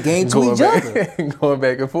giving game to each other, going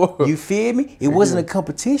back and forth. You feel me? It wasn't a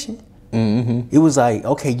competition. It was like,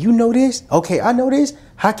 okay, you know this. Okay, I know this.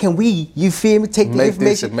 How can we? You feel me? Take the information,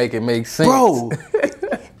 this and make it make sense, bro.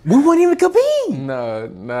 We won't even compete. Nah,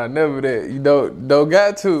 never that. You don't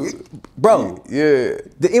got to, bro. Yeah.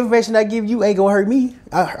 The information I give you ain't gonna hurt me.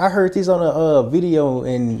 I heard this on a video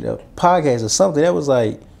and a podcast or something. That was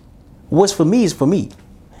like, what's for me is for me.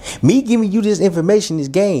 Me giving you this information, this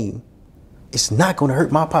game, it's not gonna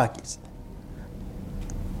hurt my pockets.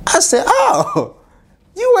 I said, oh,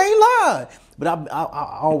 you ain't lying. But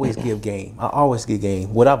I always give game. I always give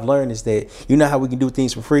game. What I've learned is that, you know how we can do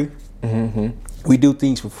things for free? We do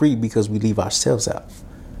things for free because we leave ourselves out.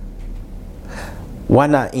 Why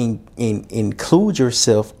not include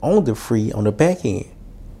yourself on the free, on the back end?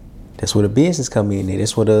 That's where the business come in there.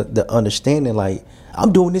 That's where the understanding, like,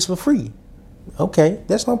 I'm doing this for free. Okay,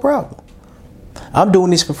 that's no problem. I'm doing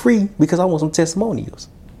this for free because I want some testimonials.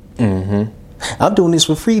 I'm doing this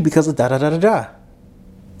for free because of da-da-da-da-da.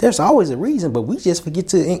 There's always a reason, but we just forget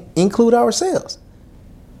to include ourselves.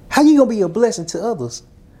 How you gonna be a blessing to others,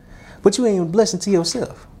 but you ain't even a blessing to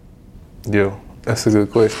yourself? Yeah, that's a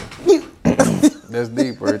good question. That's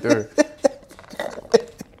deep right there.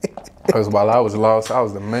 Because while I was lost, I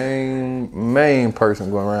was the main person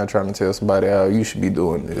going around trying to tell somebody how you should be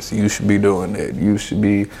doing this, you should be doing that, you should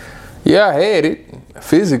be. Yeah, I had it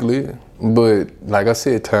physically, but like I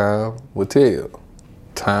said, time will tell.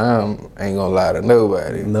 Time ain't gonna lie to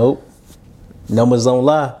nobody. Nope. Numbers don't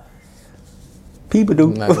lie. People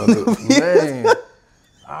do. Not gonna do. Man.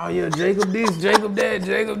 Oh yeah, Jacob this, Jacob that,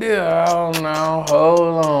 Jacob this. Oh no,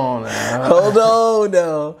 hold on now. Hold on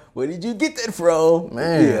now. Where did you get that from?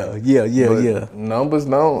 Man. Yeah. Numbers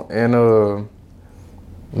don't. And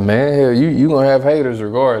man, hell, you gonna have haters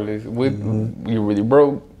regardless. You really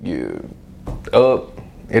broke, you up,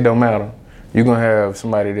 it don't matter. You're gonna have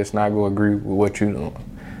somebody that's not gonna agree with what you're doing.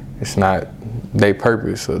 It's not their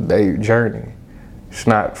purpose or their journey. It's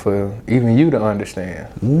not for even you to understand.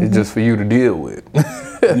 It's just for you to deal with.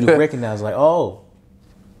 You to recognize, like, oh,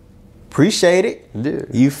 appreciate it. Yeah.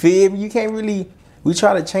 You feel me? You can't really. We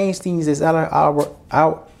try to change things that's out of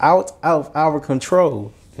our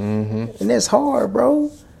control, and that's hard,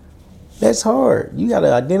 bro. That's hard. You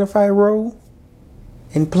gotta identify a role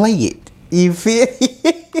and play it. You feel me?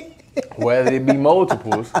 Whether it be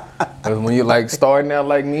multiples, because when you're like starting out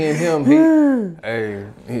like me and him,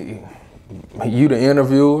 you the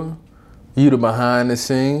interviewer, you the behind the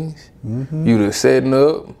scenes, you the setting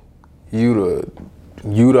up, you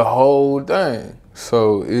the whole thing.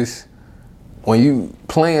 So it's when you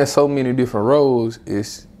playing so many different roles,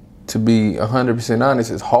 it's, to be 100%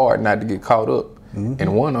 honest, it's hard not to get caught up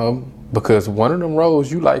in one of them, because one of them roles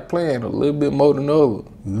you like playing a little bit more than the other.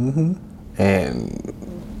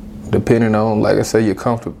 And depending on, like I say, your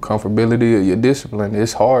comfortability or your discipline,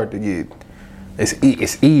 it's hard to get. It's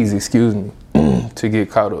easy, to get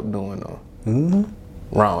caught up doing the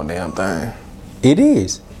wrong damn thing. It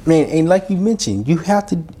is, man, and like you mentioned, you have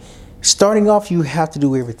to. Starting off, you have to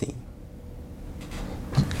do everything.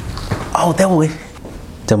 Oh, that was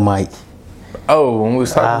the mic. Oh, when we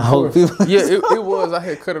was talking before. Yeah, it was. I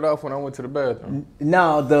had cut it off when I went to the bathroom.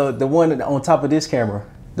 No, the one on top of this camera,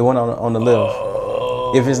 the one on the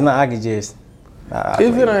left. If it's not, I can just.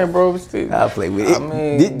 If it ain't, bro, I'll play with it. I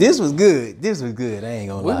mean, this was good. This was good. I ain't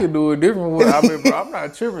gonna lie. We could do a different one. I mean, bro, I'm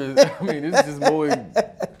not tripping. I mean, it's just more.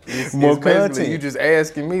 It's content. You just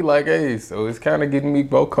asking me like, hey, so it's kind of getting me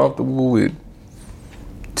more comfortable with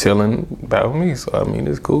telling about me. So I mean,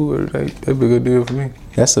 it's cool. That'd be a good deal for me.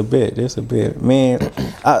 That's a bit. Man,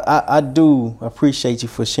 I do appreciate you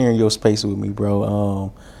for sharing your space with me,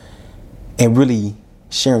 bro. And really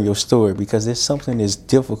sharing your story, because it's something that's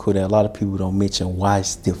difficult that a lot of people don't mention why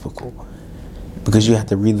it's difficult. Because you have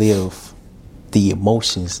to relive the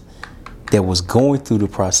emotions that was going through the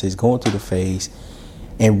process, going through the phase,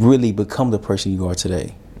 and really become the person you are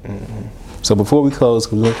today. Mm-hmm. So before we close,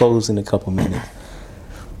 because we're going to close in a couple minutes,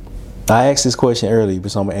 I asked this question earlier,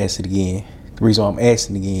 but so I'm going to ask it again. The reason why I'm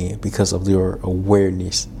asking again, because of your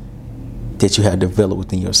awareness that you have developed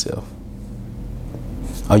within yourself.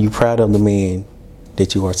 Are you proud of the man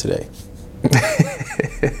that you are today?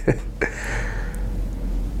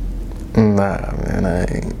 Nah, man, I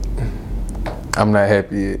ain't. I'm not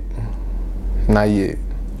happy yet. Not yet.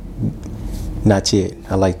 Not yet.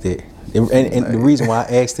 I like that. And the reason why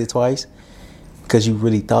I asked it twice, because you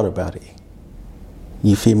really thought about it.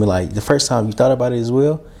 You feel me? Like the first time you thought about it as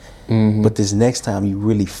well, but this next time you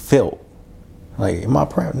really felt like, am I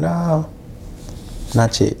proud? Nah,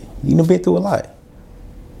 not yet. You done been through a lot.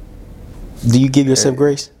 Do you give yourself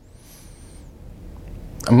grace?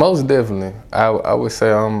 Most definitely. I would say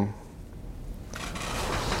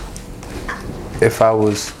if I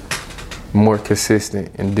was more consistent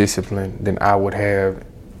and disciplined, then I would have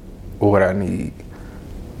what I need.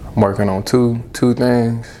 I'm working on two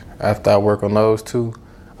things. After I work on those two,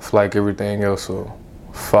 I feel like everything else will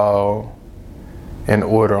fall in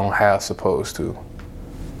order on how it's supposed to.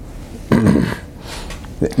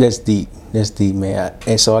 That's deep. That's deep, man.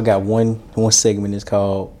 And so I got one segment that's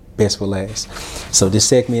called Best for Last. So this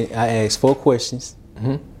segment, I ask 4 questions,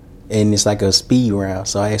 and it's like a speed round.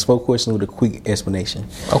 So I ask 4 questions with a quick explanation.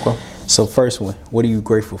 Okay. So first one, what are you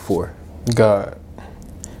grateful for? God.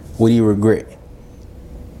 What do you regret?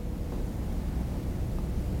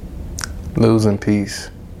 Losing peace.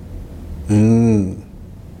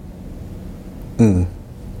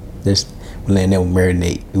 That's, we letting that one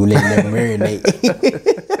marinate. We letting that one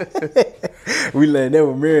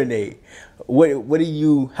marinate. What do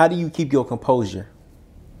you? How do you keep your composure?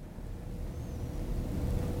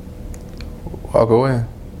 Walk away.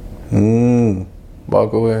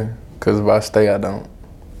 Walk away. Because if I stay, I don't.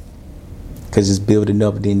 Because it's building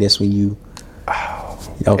up, then that's when you.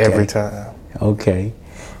 Okay. Every time. Okay.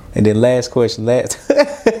 And then last question. I'd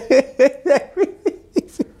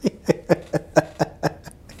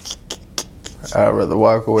rather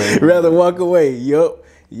walk away. Yup.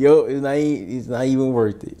 It's not even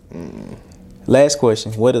worth it. Last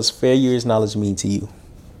question. What does failure's knowledge mean to you?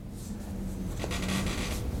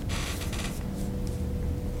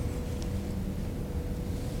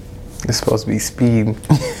 It's supposed to be speed.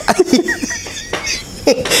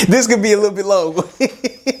 This could be a little bit long.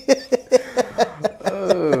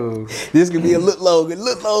 This could be a little longer.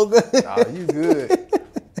 Oh, you good.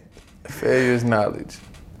 Failure is knowledge.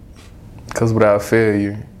 Because without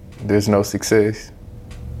failure, there's no success.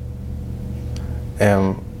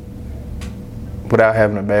 And without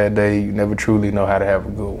having a bad day, you never truly know how to have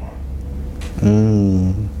a good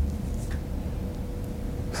one.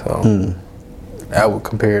 So I would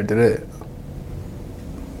compare it to that.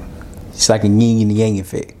 It's like a yin and yang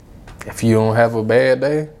effect. If you don't have a bad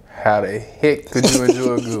day, how the heck could you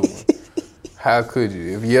enjoy a good one? How could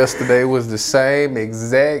you? If yesterday was the same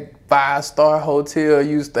exact 5-star hotel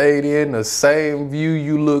you stayed in, the same view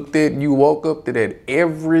you looked at, you woke up to that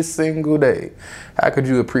every single day, how could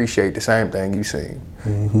you appreciate the same thing you seen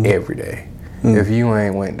every day? If you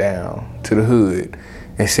ain't went down to the hood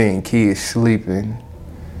and seen kids sleeping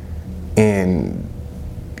in,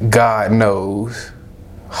 God knows,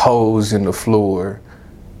 holes in the floor,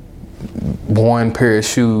 one pair of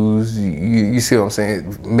shoes, you see what I'm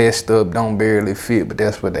saying, messed up, don't barely fit, but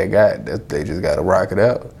that's what they got. They just got to rock it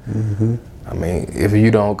out. I mean, if you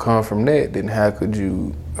don't come from that, then how could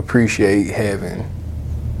you appreciate having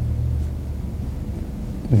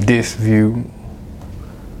this view,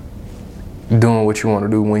 doing what you want to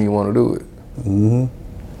do when you want to do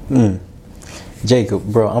it? Jacob,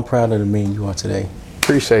 bro, I'm proud of the man you are today.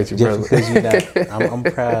 Appreciate you, just brother. Because you're not, I'm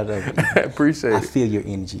proud of you. I appreciate it. I feel your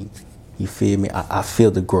energy. You feel me? I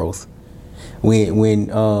feel the growth. When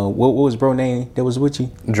what was bro name that was with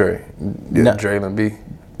you? Dre. Yeah, Draylon B.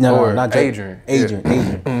 No, not Dre. Adrian.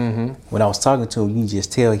 Adrian. When I was talking to him, you can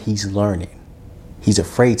just tell he's learning. He's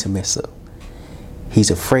afraid to mess up.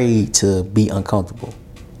 He's afraid to be uncomfortable.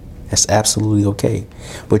 That's absolutely okay.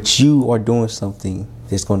 But you are doing something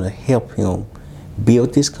that's going to help him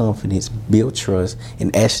build this confidence, build trust,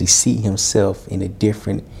 and actually see himself in a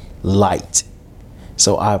different light.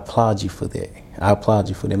 So I applaud you for that. I applaud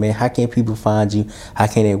you for that, man. How can people find you? How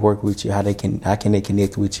can they work with you? How can they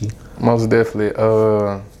connect with you? Most definitely.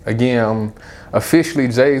 Again, I'm officially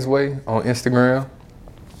Jay's Way on Instagram.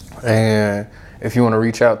 And if you want to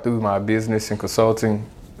reach out through my business and consulting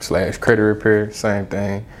 / credit repair, same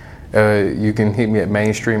thing. You can hit me at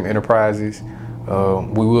Mainstream Enterprises.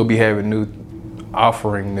 We will be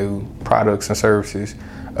offering new products and services.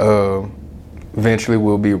 Eventually,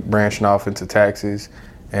 we'll be branching off into taxes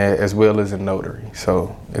as well as in notary.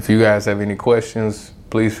 So if you guys have any questions,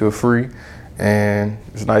 please feel free. And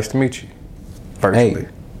it's nice to meet you virtually.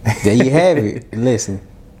 Hey, there you have it. Listen,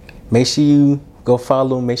 make sure you go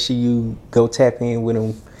follow them. Make sure you go tap in with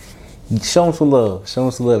them. Show them some love. Show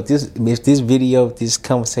them some love. If this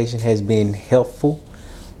conversation has been helpful,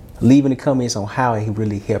 leave in the comments on how it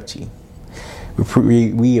really helped you.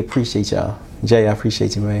 We appreciate y'all. Jay, I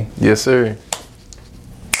appreciate you, man. Yes, sir.